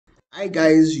Hi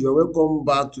guys, you're welcome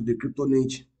back to the Crypto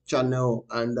Niche channel,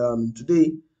 and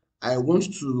today I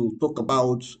want to talk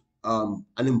about an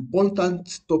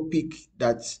important topic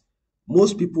that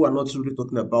most people are not really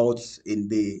talking about in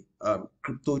the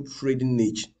crypto trading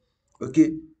niche.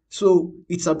 Okay, so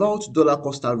it's about dollar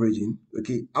cost averaging.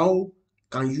 Okay, how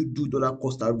can you do dollar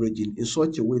cost averaging in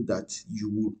such a way that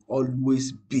you will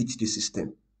always beat the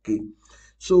system? Okay,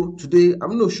 so today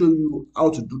I'm going to show you how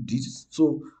to do this.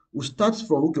 So we'll start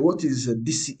from, okay, what is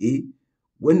DCA?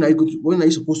 When are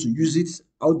you supposed to use it?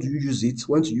 How do you use it?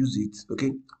 When to use it?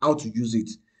 Okay, how to use it?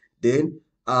 Then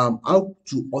how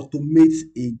to automate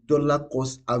a dollar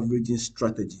cost averaging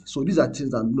strategy. So these are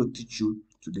things I'm going to teach you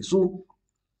today. So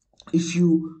if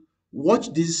you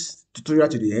watch this tutorial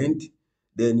to the end,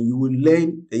 then you will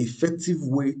learn the effective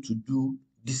way to do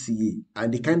DCA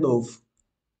and the kind of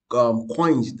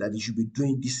coins that you should be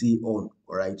doing DCA on.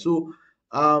 All right. So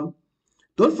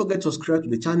don't forget to subscribe to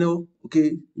the channel.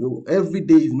 Okay, every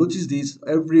day, you've noticed this,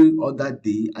 every other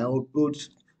day I upload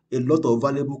a lot of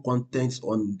valuable content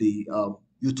on the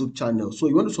YouTube channel. So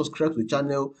you want to subscribe to the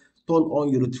channel, turn on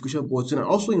your notification button, and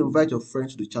also invite your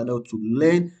friends to the channel to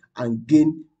learn and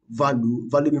gain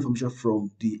valuable information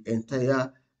from the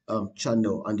entire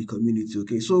channel and the community.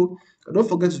 Okay, so don't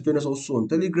forget to join us also on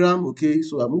Telegram. Okay,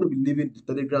 so I'm going to be leaving the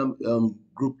Telegram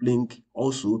group link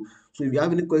also. So if you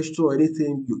have any question or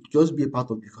anything, you just be a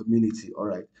part of the community. All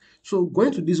right. So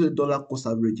going to this dollar cost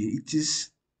averaging, it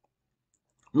is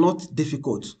not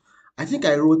difficult. I think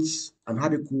I wrote an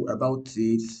article about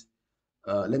it.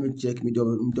 Let me check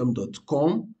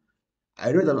medium.com.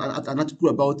 I read an article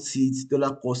about it,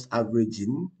 dollar cost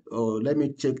averaging. Let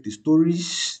me check the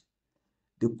stories,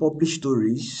 the published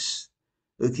stories.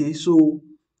 Okay, so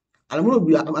I'm going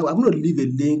to leave a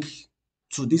link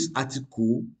to this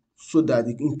article so that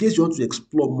in case you want to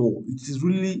explore more, it is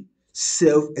really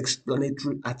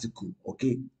self-explanatory article,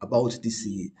 okay, about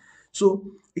DCA. So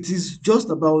it is just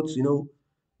about,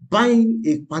 buying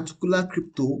a particular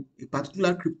crypto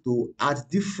at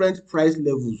different price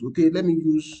levels. Okay, let me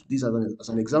use this as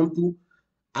an example,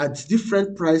 at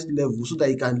different price levels so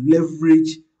that you can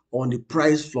leverage on the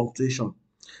price fluctuation.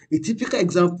 A typical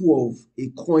example of a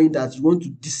coin that you want to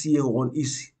DCA on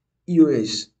is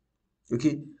EOS.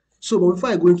 Okay, so but before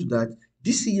I go into that,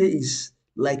 DCA is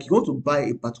like you want to buy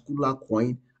a particular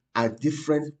coin at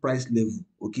different price level,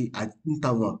 okay, at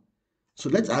interval. So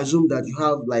let's assume that you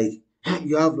have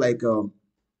like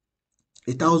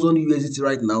 1,000 USDT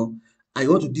right now, and you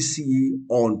want to DCA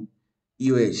on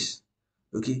EOS.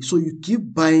 Okay, so you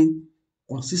keep buying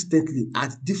consistently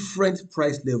at different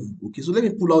price level. Okay, so let me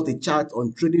pull out a chart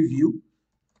on TradingView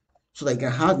so that I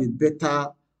can have a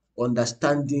better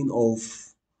understanding of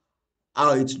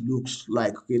how it looks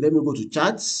like. Okay, let me go to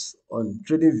charts on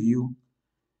TradingView.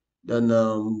 Then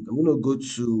I'm going to go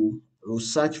to, I'll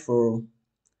search for,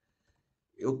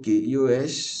 okay,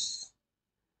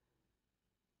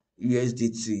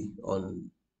 USDT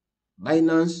on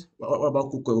Binance. What about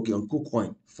KuCoin? Okay, on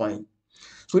KuCoin, fine.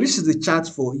 So this is the chart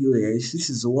for EOS. This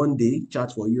is a 1 day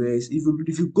chart for EOS.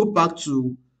 If you go back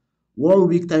to 1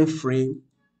 week time frame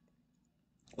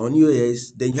on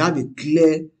EOS, then you have a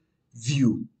clear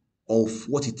view of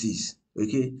what it is.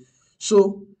 Okay,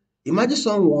 so imagine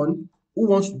someone who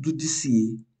wants to do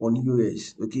DCA on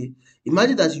EOS. Okay,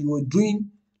 imagine that you were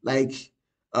doing like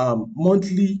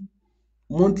monthly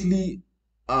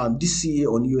DCA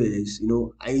on EOS.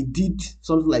 I did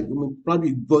something like,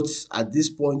 probably bought at this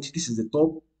point, this is the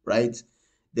top, right?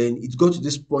 Then it got to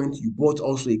this point, you bought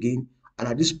also again, and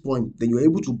at this point, then you're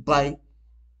able to buy,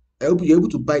 you're able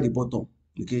to buy the bottom.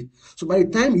 Okay, so by the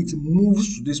time it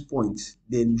moves to this point,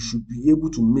 then you should be able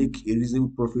to make a reasonable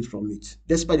profit from it,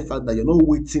 despite the fact that you're not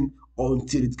waiting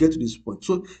until it gets to this point.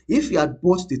 So if you had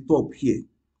bought the top here,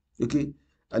 okay,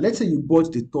 let's say you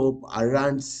bought the top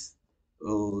around,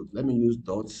 let me use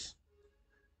dots.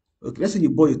 Okay, let's say you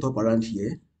bought the top around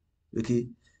here, okay,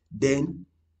 then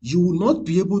you will not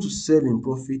be able to sell in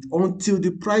profit until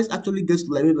the price actually gets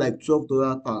to like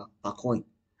 $12 per coin.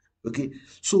 Okay,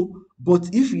 so but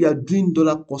if you are doing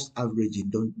dollar cost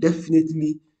averaging, then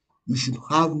definitely you should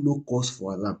have no cause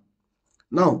for alarm.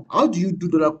 Now, how do you do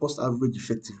dollar cost average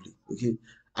effectively? Okay,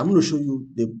 I'm going to show you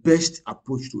the best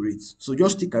approach to it. So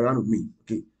just stick around with me.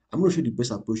 Okay, I'm going to show you the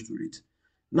best approach to it.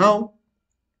 Now,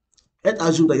 let's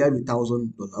assume that you have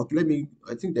 $1,000. Okay,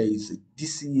 I think there is a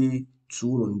DCA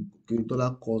tool on, okay,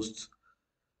 dollar cost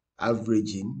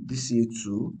averaging, DCA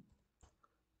tool.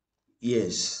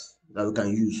 Yes, that we can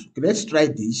use. Okay, let's try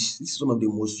this. This is one of the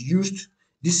most used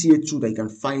DCA tool that you can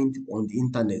find on the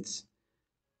internet.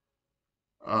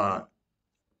 Let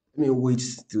me wait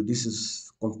till this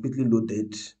is completely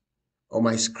loaded on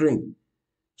my screen.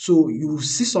 So you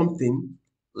see something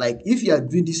like if you are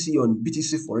doing DCA on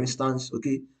BTC, for instance,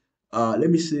 okay, let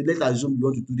me say, let's assume you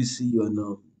want to do DCA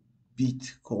on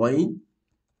Bitcoin,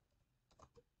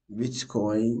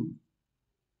 Bitcoin,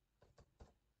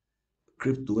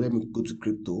 crypto. Let me go to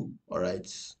crypto. All right.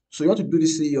 So you want to do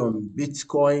DCA on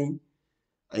Bitcoin.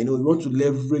 I know you want to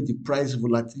leverage the price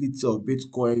volatility of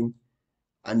Bitcoin,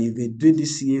 and you've been doing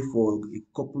DCA for a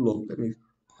couple of,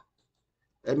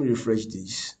 let me refresh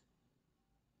this.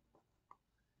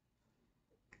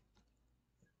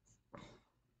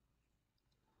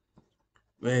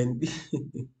 Man,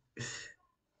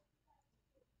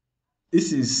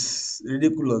 this is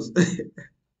ridiculous.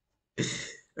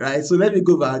 Right, so let me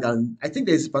go back, and I think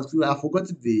there's particular, I forgot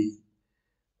the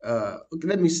okay,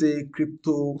 let me say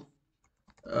crypto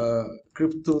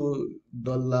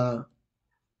dollar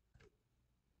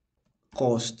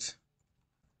cost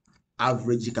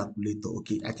average calculator.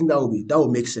 Okay, I think that will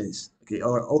make sense. Okay,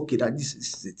 or okay, that this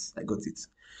is it. I got it.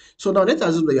 So now let's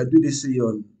assume that you're doing this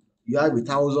on, you have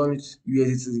 1,000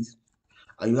 USDT,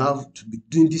 and you have to be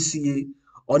doing DCA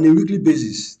on a weekly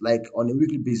basis, like on a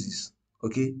weekly basis.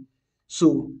 Okay,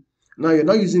 so now you're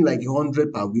not using like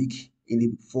 100 per week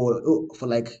for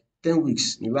like 10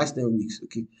 weeks, in the last 10 weeks.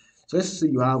 Okay, so let's say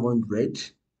you have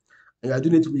 100 and you are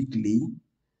doing it weekly.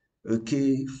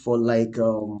 Okay, for like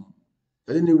you're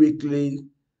doing it weekly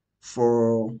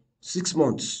for 6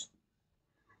 months.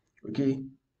 Okay,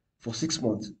 for 6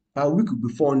 months per week will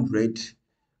be 400.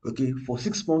 Okay, for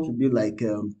 6 months will be like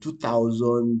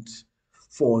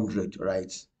 2,400,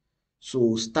 right?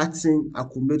 So starting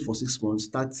accumulate for 6 months,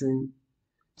 starting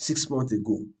 6 months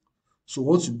ago. So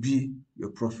what would be your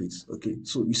profits? Okay,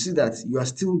 so you see that you are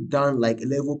still down like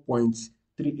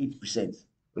 11.38%.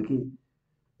 Okay,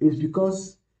 it's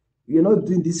because you're not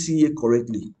doing this CA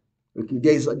correctly. Okay,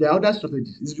 there are other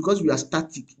strategies. It's because we are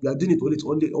static. We are doing it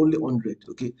only 100.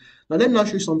 Okay, now let me now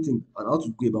show you something on how to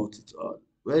go about it.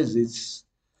 Where is it?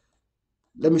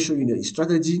 Let me show you a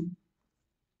strategy.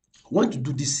 When to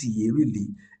do this CA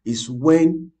really is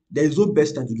when there is no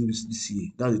best time to do this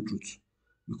CA. That's the truth.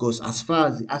 Because as far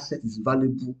as the asset is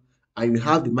valuable and you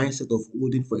have the mindset of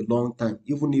holding for a long time,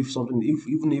 even if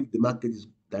the market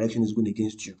direction is going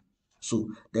against you. So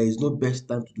there is no best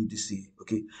time to do DCA.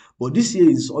 Okay. But DCA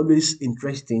is always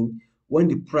interesting when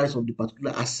the price of the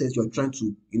particular asset you're trying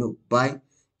to buy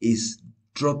is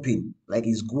dropping, like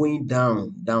it's going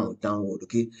downward.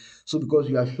 Okay, so because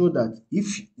you are sure that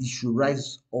if it should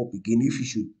rise up again, if it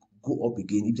should go up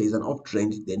again, if there is an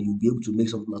uptrend, then you'll be able to make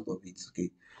something out of it. Okay,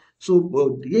 so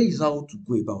here is how to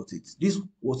go about it. This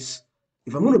was,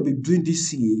 if I'm going to be doing this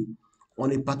CA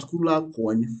on a particular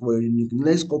coin for the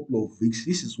next couple of weeks,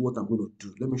 this is what I'm going to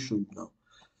do. Let me show you now.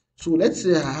 So let's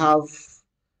say I have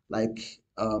like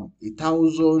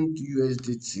 1,000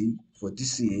 USDT for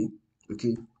DCA.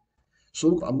 Okay,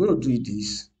 so I'm going to do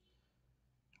this.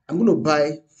 I'm going to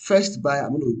buy, first buy,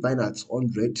 I'm going to be buying at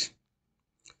 100.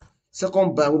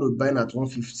 Second buy, I'm going to be buying at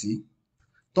 150.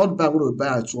 Third buy, I'm going to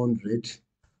buy at 200.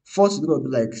 Fourth is going to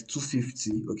be like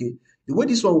 250. Okay. The way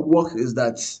this one works is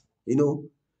that, you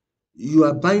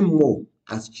are buying more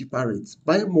at cheaper rates,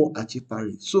 buying more at cheaper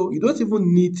rates. So you don't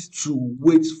even need to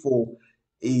wait for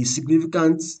a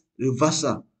significant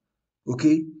reversal,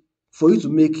 okay, for you to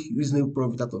make reasonable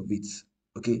profit out of it.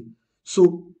 Okay.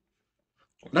 So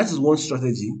that is one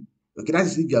strategy. Okay, that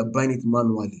is if you are buying it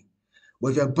manually. But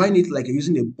if you are buying it like you're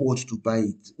using a bot to buy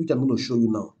it, which I'm going to show you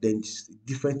now, then it's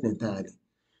different entirely.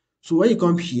 So when you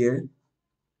come here,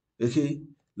 okay,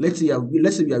 let's say we are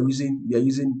using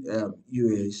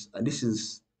US, and this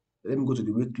is, let me go to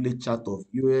the weekly chart of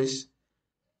US,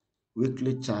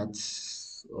 weekly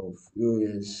charts of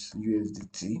US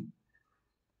USDT.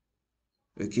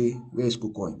 Okay, where is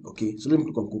KuCoin? Okay, so let me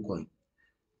click on KuCoin.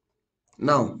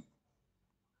 Now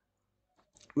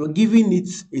we're giving it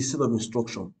a set of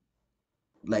instruction.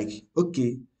 Like,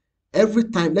 okay, every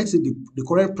time, let's say the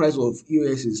current price of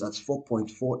EOS is at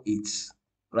 4.48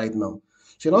 right now.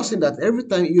 So you're not saying that every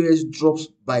time EOS drops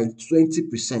by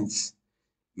 20%,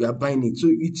 you are buying it. So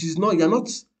it is not, you're not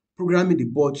programming the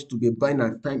bot to be buying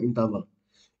at time interval.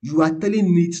 You are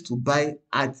telling it to buy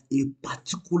at a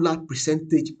particular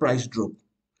percentage price drop.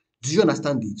 Do you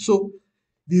understand it? So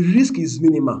the risk is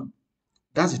minimal.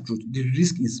 That's the truth. The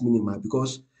risk is minimal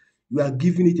because you are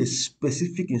giving it a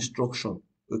specific instruction.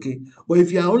 Okay. But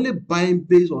if you are only buying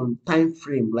based on time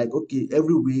frame, like okay,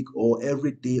 every week or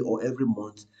every day or every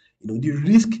month, the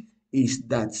risk is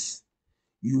that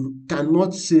you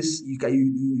cannot say you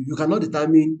cannot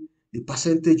determine the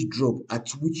percentage drop at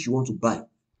which you want to buy.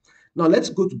 Now let's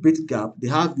go to Bitsgap. They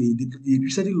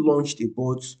recently launched a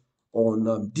bot on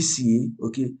DCA.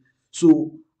 Okay,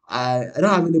 so I don't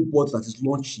have any bot that is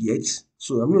launched yet,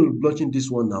 so I'm going to be launching this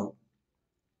one now.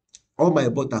 All my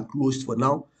bots are closed for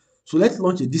now. So let's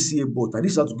launch a DCA bot, and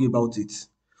this is how to go about it.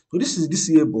 So this is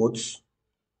DCA bot.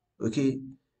 Okay,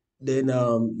 then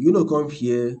you know, come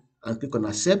here and click on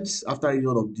accept after reading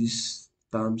all of these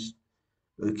terms.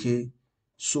 Okay,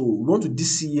 so we want to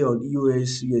DCA on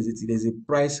EOS USDT. There's a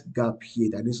price gap here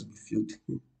that needs to be filled.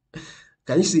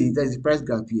 Can you see there's a price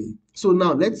gap here? So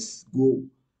now let's go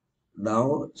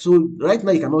now. So right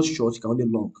now you cannot short, you can only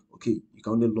long. Okay, you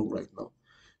can only long right now.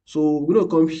 So we're gonna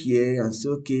come here and say,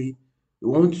 okay, we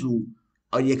want to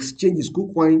our exchange is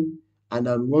KuCoin, and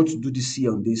we want to do this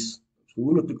here on this. So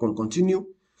we're gonna click on continue.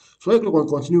 So when you click on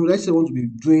continue, let's say we want to be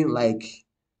doing like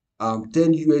 10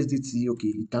 USDT. Okay,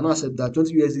 you cannot accept that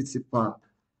 20 USDT per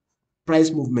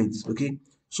price movement. Okay,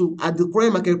 so at the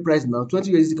current market price now,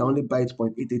 20 USDT can only buy it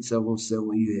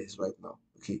 0.8877 US right now.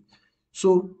 Okay,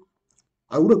 so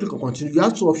I would click on continue. You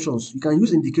have two options. You can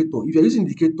use indicator. If you're using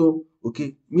indicator,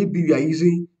 okay, maybe you are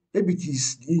using, maybe it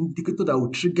is the indicator that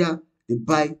will trigger the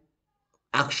buy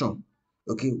action.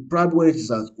 Okay, probably when it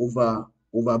is at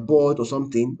overbought or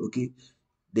something, okay,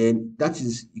 then that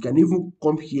is, you can even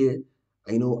come here,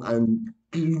 and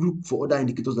look for other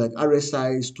indicators like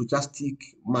RSI, stochastic,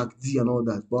 MACD, and all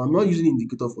that. But I'm not using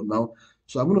indicator for now,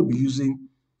 so I'm going to be using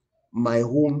my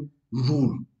own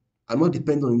rule. I'm not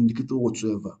dependent on indicator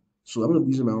whatsoever. So I'm going to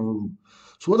be using my own rule.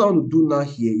 So what I want to do now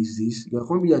here is this. You can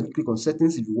come here and click on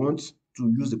settings if you want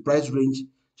to use the price range.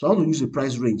 So I want to use a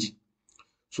price range.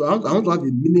 So I want to have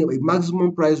a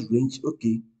maximum price range.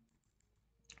 Okay,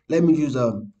 let me use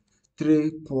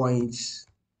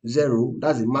 3.0.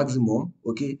 That's a maximum.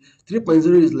 Okay,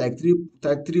 3.0 is like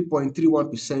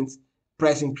 3.31%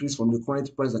 price increase from the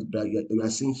current price that you are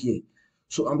seeing here.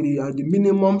 So the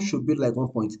minimum should be like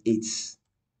 1.8.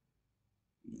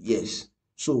 Yes.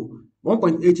 So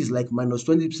 1.8 is like minus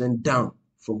 20% down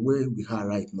from where we are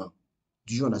right now.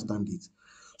 Do you understand it?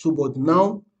 So, but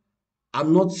now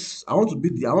I'm not, I want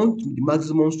the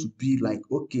maximums to be like,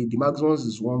 okay, the maximums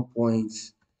is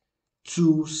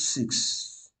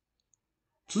 1.26.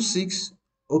 26,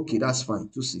 okay, that's fine,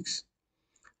 26.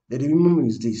 Then the minimum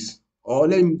is this. Or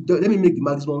let me make the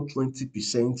maximum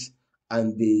 20%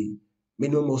 and the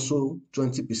minimum also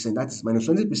 20%. That is minus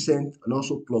 20% and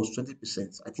also plus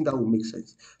 20%. I think that will make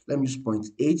sense. Let me use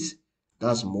 0.8.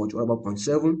 That's much. What about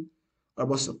 0.7? What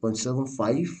about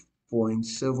 0.75?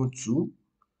 0.72?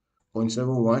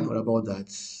 0.71? What about that?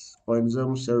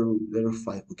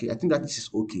 0.0005. Okay, I think that this is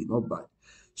okay, not bad.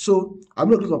 So I'm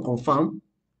going to click on confirm.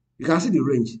 You can see the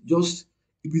range. Just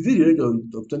within the range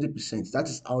of 20%, that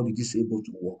is how it is able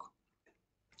to work.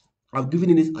 I've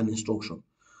given it an instruction.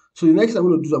 So the next thing I'm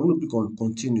going to do is I'm going to click on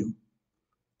continue.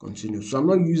 Continue. So I'm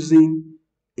not using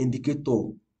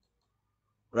indicator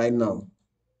right now.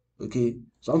 Okay.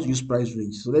 So I want to use price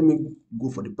range. So let me go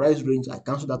for the price range. I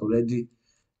canceled that already.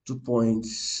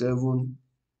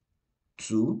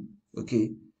 2.72.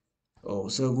 Okay. Or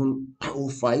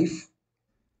 705.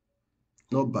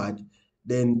 Not bad.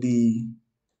 Then the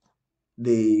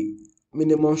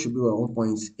minimum should be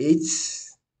 1.8.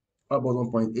 How about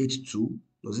 1.82?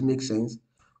 Does it make sense?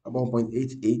 About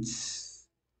 1.88.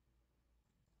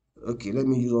 Okay, let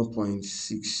me use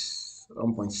 1.6,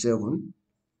 1.7,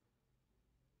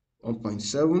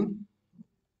 1.7,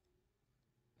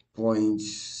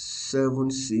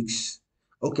 0.76.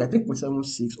 Okay, I think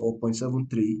 0.76 or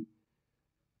 0.73,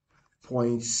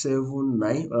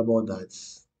 0.79. What about that?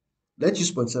 Let's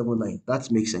use 0.79. That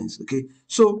makes sense. Okay,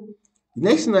 so the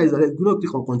next thing is that I'm going to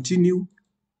click on continue.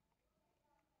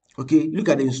 Okay, look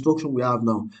at the instruction we have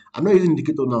now. I'm not using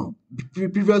indicator now. The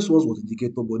previous ones was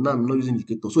indicator, but now I'm not using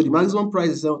indicator. So the maximum price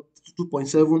is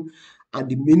 2.7 and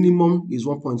the minimum is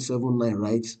 1.79,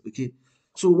 right? Okay.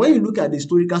 So when you look at the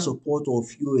historical support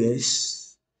of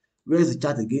US, where is the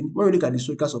chart again? When you look at the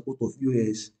historical support of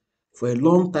US for a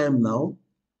long time now,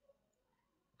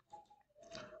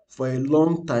 when you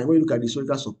look at the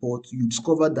historical support, you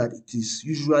discover that it is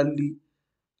usually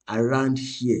around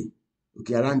here,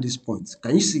 okay, around this point.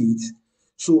 Can you see it?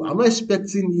 So I'm not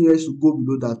expecting ES to go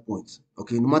below that point,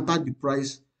 okay, no matter the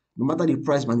price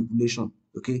manipulation,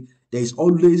 okay, there is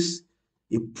always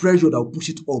a pressure that will push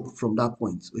it up from that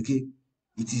point, okay.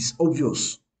 It is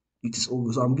obvious.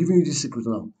 So I'm giving you this secret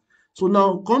now. So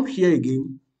now come here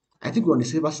again. I think we're on the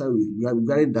safer side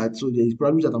regarding that. So there is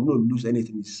probably that I'm going to lose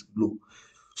anything is low.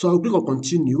 So I'll click on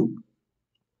continue.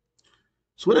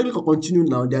 So when I click on continue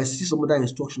now, there is some other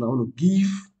instruction I want to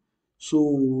give.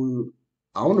 So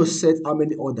I want to set how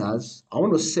many orders. I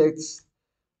want to set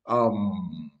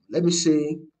let me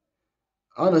say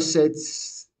I want to set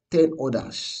 10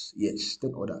 orders. Yes,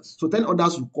 10 orders. So 10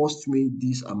 orders will cost me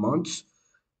this amount.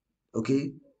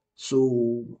 Okay,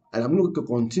 so and I'm going to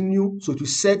continue. So to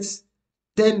set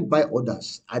 10 buy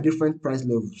orders at different price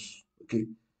levels. Okay,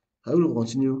 I'm going to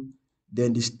continue.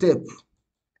 Then the step,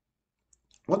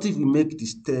 what if we make the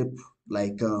step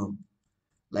like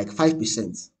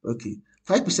 5%? Okay,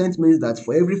 5% means that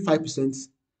for every 5%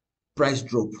 price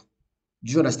drop,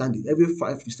 do you understand it? Every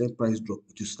 5% price drop,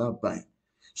 it will start buying.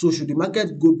 So should the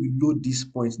market go below this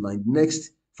point now, the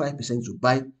next 5% will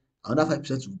buy, another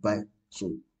 5% will buy.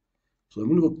 So I'm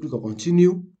going to click on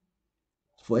continue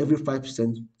for every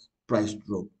 5% price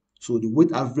drop. So the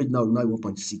weight average now is now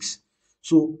 1.6.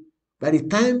 So by the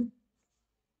time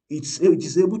it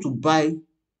is able to buy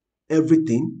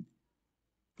everything,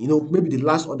 maybe the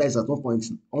last order is at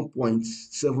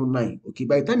 1.79. Okay,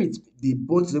 by the time the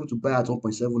bot is able to buy at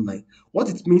 1.79, what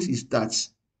it means is that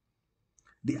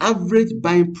the average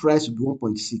buying price will be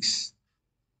 1.6.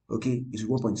 Okay, it's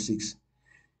 1.6.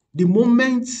 The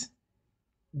moment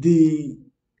the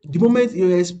the moment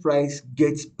EOS price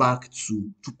gets back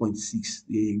to 2.6,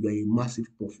 you are a massive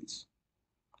profit.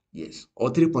 Yes,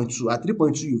 or 3.2. At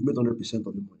 3.2, you've made 100% of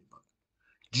the money back.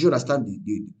 Do you understand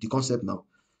the concept now?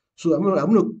 So I'm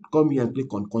gonna come here and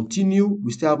click on continue.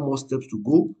 We still have more steps to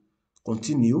go.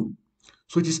 Continue.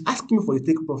 So it is asking me for the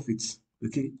take profits.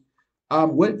 Okay.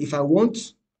 Well, if I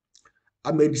want,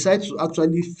 I may decide to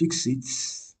actually fix it.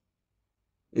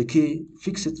 Okay,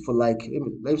 fix it for like,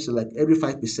 let me say like every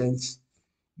 5%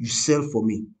 you sell for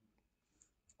me.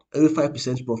 Every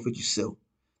 5% profit you sell.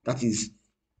 That is,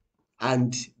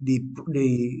 and the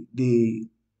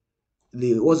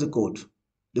what's it called?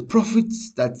 The profit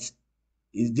that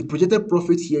is the projected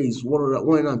profit here is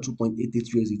 102.88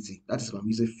 USDT. That is if I'm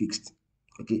using fixed.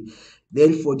 Okay.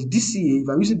 Then for the DCA, if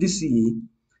I'm using DCA,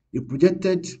 the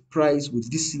projected price with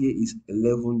DCA is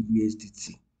 11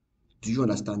 USDT. Do you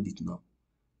understand it now?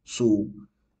 So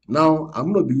now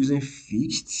I'm going to be using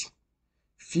fixed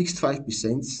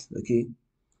 5%. Okay.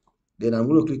 Then I'm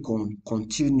going to click on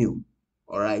continue.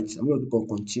 All right. I'm going to click on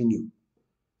continue.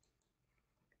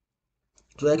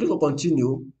 So I click on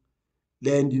continue.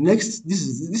 Then the next, this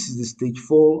is the stage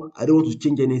 4. I don't want to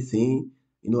change anything.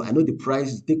 I know the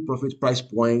price, take profit price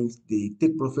point, the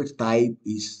take profit type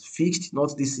is fixed, not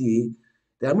DCA.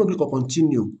 Then I'm going to click on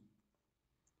continue.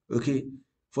 Okay.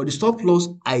 For the stop loss,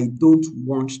 I don't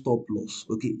want stop loss.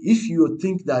 Okay. If you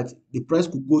think that the price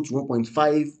could go to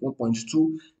 1.5,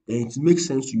 1.2, then it makes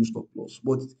sense to use stop loss.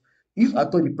 But if I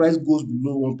thought the price goes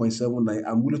below 1.79,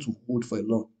 I'm willing to hold for a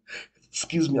long.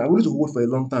 Excuse me, I'm willing to hold for a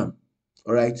long time.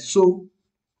 All right. So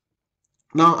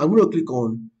now I'm going to click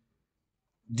on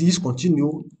this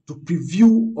continue to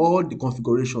preview all the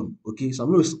configuration. Okay, so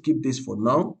I'm going to skip this for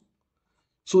now.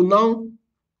 So now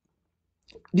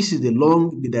this is the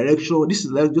direction. This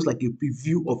is just like a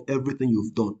preview of everything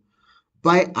you've done.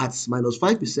 Buy at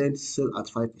 -5%, sell at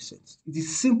 5%. It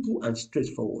is simple and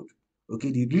straightforward.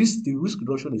 Okay, the risk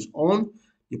reduction is on.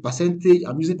 The percentage,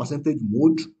 I'm using percentage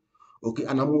mode. Okay,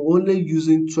 and I'm only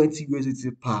using 20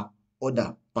 USDT per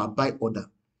order, per buy order.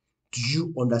 Do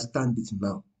you understand it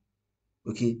now?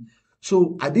 Okay,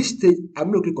 so at this stage,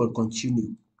 I'm going to click on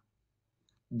continue.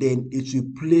 Then it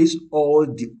will place all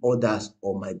the orders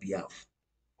on my behalf.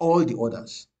 All the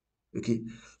orders. Okay,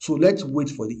 so let's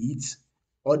wait for the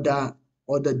the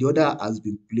order has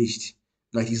been placed.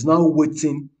 Now he's now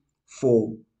waiting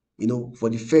for for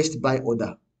the first buy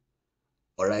order.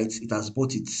 All right, it has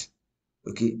bought it.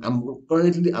 Okay, I'm at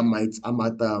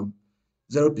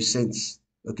 0%.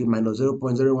 Okay, minus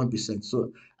 0.01%.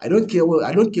 So I don't care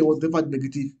whatever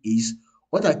negative is.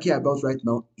 What I care about right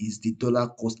now is the dollar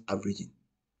cost averaging.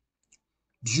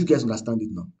 Do you guys understand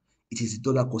it now? It is the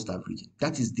dollar cost averaging.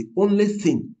 That is the only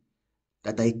thing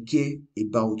that I care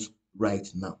about right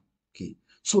now. Okay.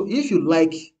 So if you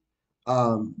like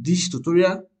this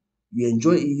tutorial, you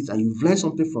enjoy it and you've learned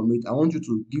something from it, I want you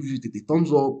to give it a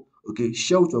thumbs up. Okay,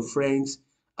 share with your friends.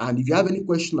 And if you have any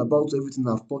question about everything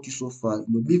I've taught you so far,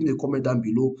 leave me a comment down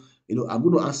below. I'm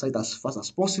going to answer it as fast as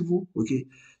possible. Okay.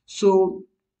 So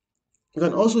you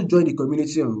can also join the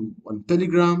community on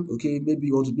Telegram. Okay, maybe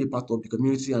you want to be a part of the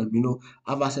community and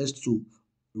have access to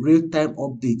real-time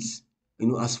updates.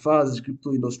 As far as the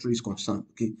crypto industry is concerned.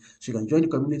 Okay, so you can join the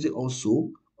community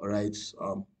also. All right.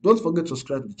 Don't forget to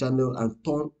subscribe to the channel and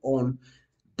turn on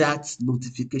that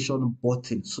notification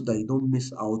button so that you don't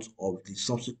miss out of the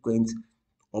subsequent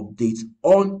updates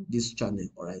on this channel.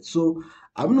 All right. So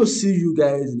I'm going to see you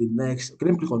guys in the next. Okay,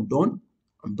 let me click on done.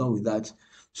 I'm done with that.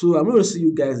 So I'm going to see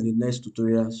you guys in the next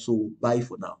tutorial. So bye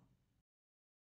for now.